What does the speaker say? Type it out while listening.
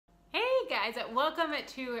Guys, welcome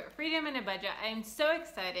to Freedom in a Budget. I'm so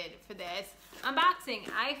excited for this unboxing.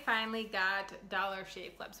 I finally got Dollar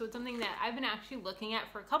Shave Club. So it's something that I've been actually looking at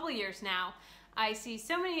for a couple of years now. I see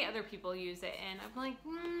so many other people use it and I'm like,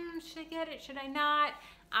 should I get it? Should I not?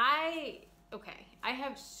 I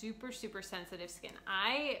have super sensitive skin.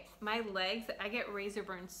 My legs, I get razor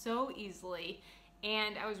burns so easily,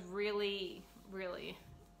 and I was really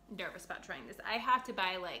nervous about trying this. I have to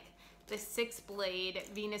buy like the 6-blade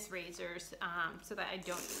Venus razors so that I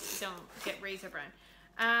don't get razor burn.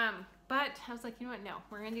 But I was like, you know what? No,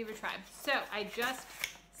 we're gonna give it a try. So I just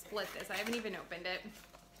split this. I haven't even opened it.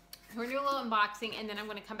 We're gonna do a little unboxing, and then I'm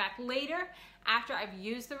gonna come back later after I've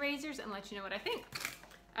used the razors and let you know what I think.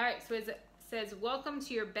 All right, so it says, welcome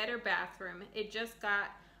to your better bathroom. It just got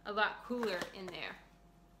a lot cooler in there.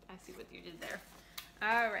 I see what you did there.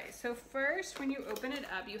 All right, so first, when you open it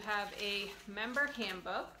up, you have a member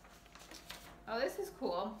handbook. Oh, this is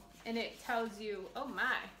cool. And it tells you, oh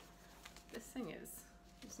my, this thing is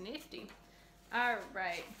nifty. All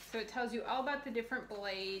right, so it tells you all about the different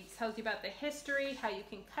blades, tells you about the history, how you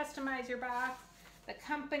can customize your box, the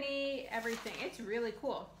company, everything. It's really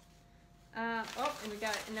cool. Oh, and we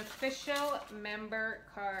got an official member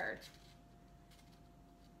card.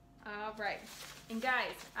 All right, and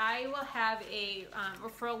guys, I will have a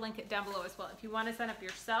referral link down below as well. If you want to sign up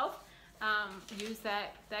yourself, use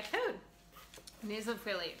that code. It is an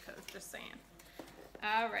affiliate code, just saying.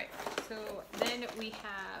 All right, so then we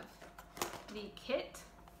have the kit,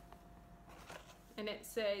 and it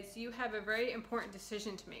says you have a very important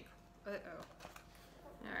decision to make. All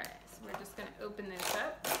right, so we're just gonna open this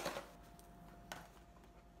up.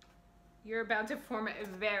 You're about to form a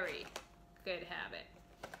very good habit.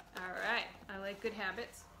 All right, I like good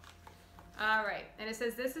habits. All right, and it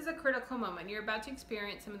says this is a critical moment. You're about to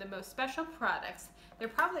experience some of the most special products. They're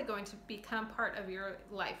probably going to become part of your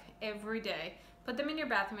life every day. Put them in your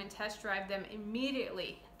bathroom and test drive them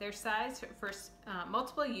immediately. They're sized for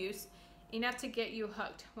multiple use, enough to get you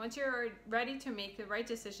hooked. Once you're ready to make the right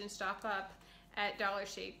decision, stock up at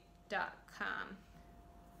dollarshave.com.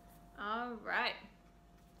 All right.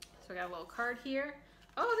 So we got a little card here.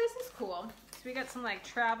 Oh, this is cool. So we got some like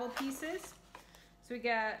travel pieces. So we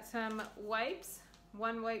got some wipes,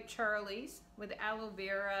 one wipe Charlie's with aloe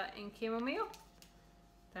vera and chamomile.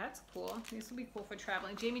 That's cool. This will be cool for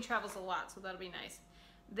traveling. Jamie travels a lot, so that'll be nice.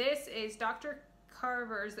 This is Dr.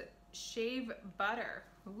 Carver's Shave Butter.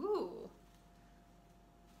 Ooh,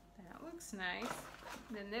 that looks nice.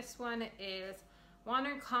 And then this one is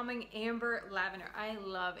Wandering Calming Amber Lavender. I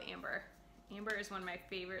love amber. Amber is one of my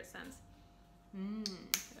favorite scents. It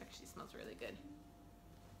actually smells really good.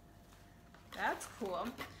 That's cool.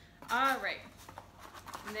 All right,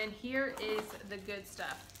 and then here is the good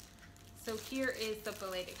stuff. So here is the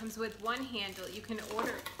blade. It comes with one handle. You can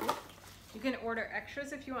order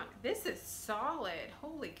extras if you want. This is solid.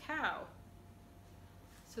 Holy cow.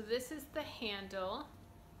 So this is the handle,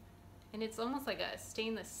 and it's almost like a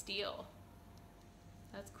stainless steel.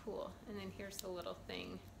 That's cool. And then here's the little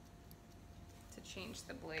thing to change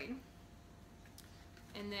the blade.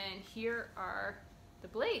 And then here are the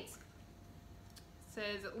blades. It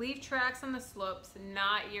says, leave tracks on the slopes,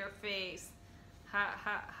 not your face. Ha,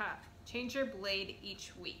 ha, ha. Change your blade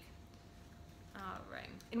each week. All right.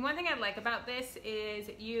 And one thing I like about this is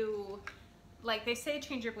they say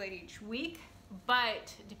change your blade each week,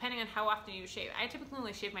 but depending on how often you shave. I typically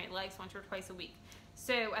only shave my legs once or twice a week.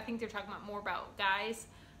 So I think they're talking more about guys.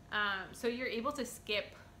 So you're able to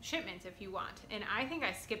skip shipments if you want. And I think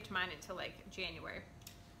I skipped mine until like January.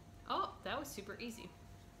 Oh, that was super easy.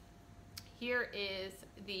 Here is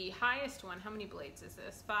the highest one. How many blades is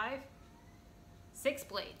this? 6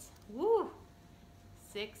 blades. Woo!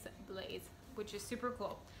 6 blades, which is super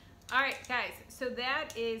cool. All right, guys, so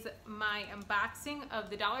that is my unboxing of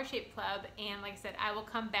the Dollar Shave Club, and like I said, I will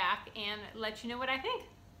come back and let you know what I think.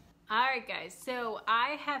 All right, guys, so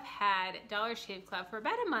I have had Dollar Shave Club for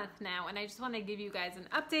about a month now, and I just want to give you guys an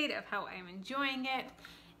update of how I'm enjoying it.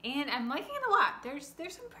 And I'm liking it a lot. There's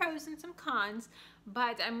some pros and some cons,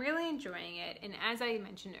 but I'm really enjoying it. And as I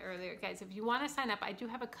mentioned earlier, guys, if you want to sign up, I do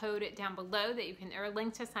have a code down below that you can, or a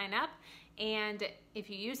link to sign up. And if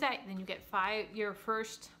you use that, then you get your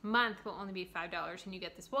first month will only be $5, and you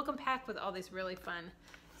get this welcome pack with all this really fun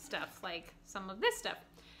stuff, like some of this stuff.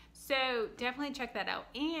 So definitely check that out.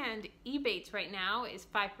 And Ebates right now is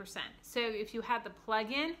 5%. So if you have the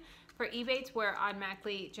plugin for Ebates where it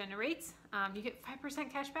automatically generates, you get 5%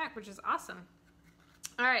 cash back, which is awesome.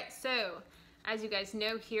 All right, so as you guys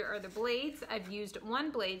know, here are the blades. I've used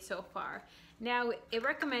one blade so far. Now, it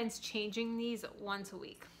recommends changing these once a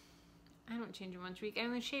week. I don't change them once a week. I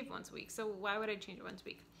only shave once a week, so why would I change it once a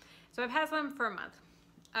week? So I've had them for a month.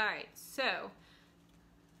 All right, so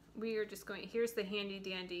we are just going, here's the handy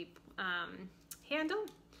dandy handle,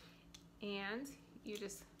 and you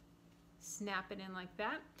just snap it in like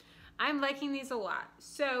that. I'm liking these a lot.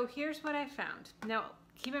 So here's what I found. Now,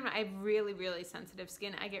 keep in mind, I have really, really sensitive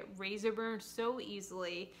skin. I get razor burn so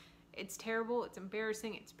easily. It's terrible, it's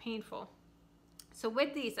embarrassing, it's painful. So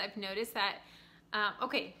with these, I've noticed that,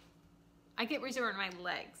 okay, I get razor burn in my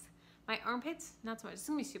legs. My armpits, not so much. It's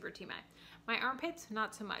gonna be super TMI. My armpits,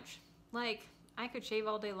 not so much. Like, I could shave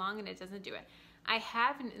all day long and it doesn't do it.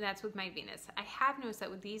 That's with my Venus. I have noticed that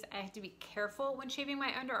with these, I have to be careful when shaving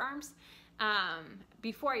my underarms.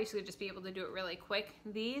 Before I used to just be able to do it really quick.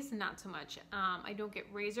 These, not so much. I don't get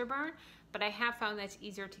razor burn, but I have found that it's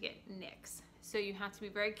easier to get nicks. So you have to be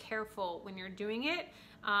very careful when you're doing it,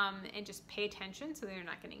 and just pay attention so that you're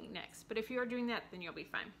not getting nicks. But if you're doing that, then you'll be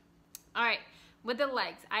fine. All right, with the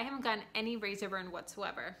legs, I haven't gotten any razor burn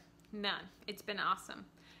whatsoever. None. It's been awesome.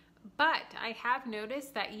 But I have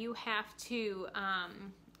noticed that you have to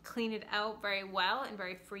clean it out very well and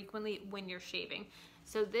very frequently when you're shaving.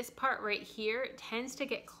 So this part right here tends to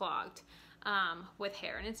get clogged with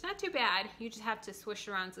hair, and it's not too bad. You just have to swish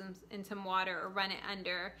around in some water or run it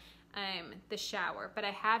under the shower. But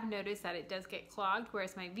I have noticed that it does get clogged,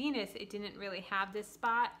 whereas my Venus, it didn't really have this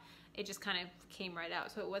spot. It just kind of came right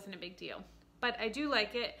out, so it wasn't a big deal. But I do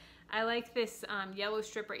like it. I like this yellow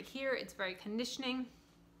strip right here. It's very conditioning.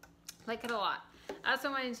 Like it a lot. I also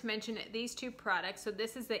wanted to mention these two products. So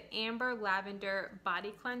this is the Amber Lavender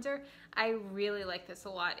Body Cleanser. I really like this a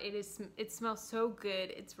lot. It smells so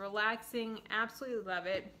good. It's relaxing. Absolutely love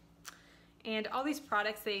it. And all these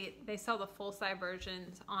products, they sell the full-size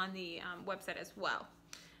versions on the website as well.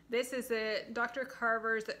 This is a Dr.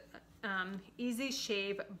 Carver's Easy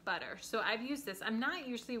Shave Butter. So I've used this. I'm not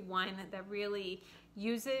usually one that really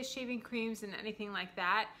uses shaving creams and anything like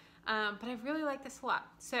that, but I really like this a lot.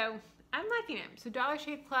 So I'm liking it. So Dollar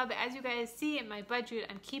Shave Club, as you guys see in my budget,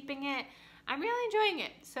 I'm keeping it. I'm really enjoying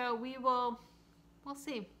it. So we'll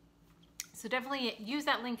see. So definitely use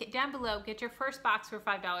that link down below. Get your first box for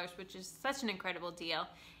 $5, which is such an incredible deal.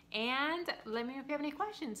 And let me know if you have any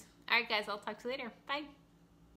questions. All right, guys, I'll talk to you later. Bye.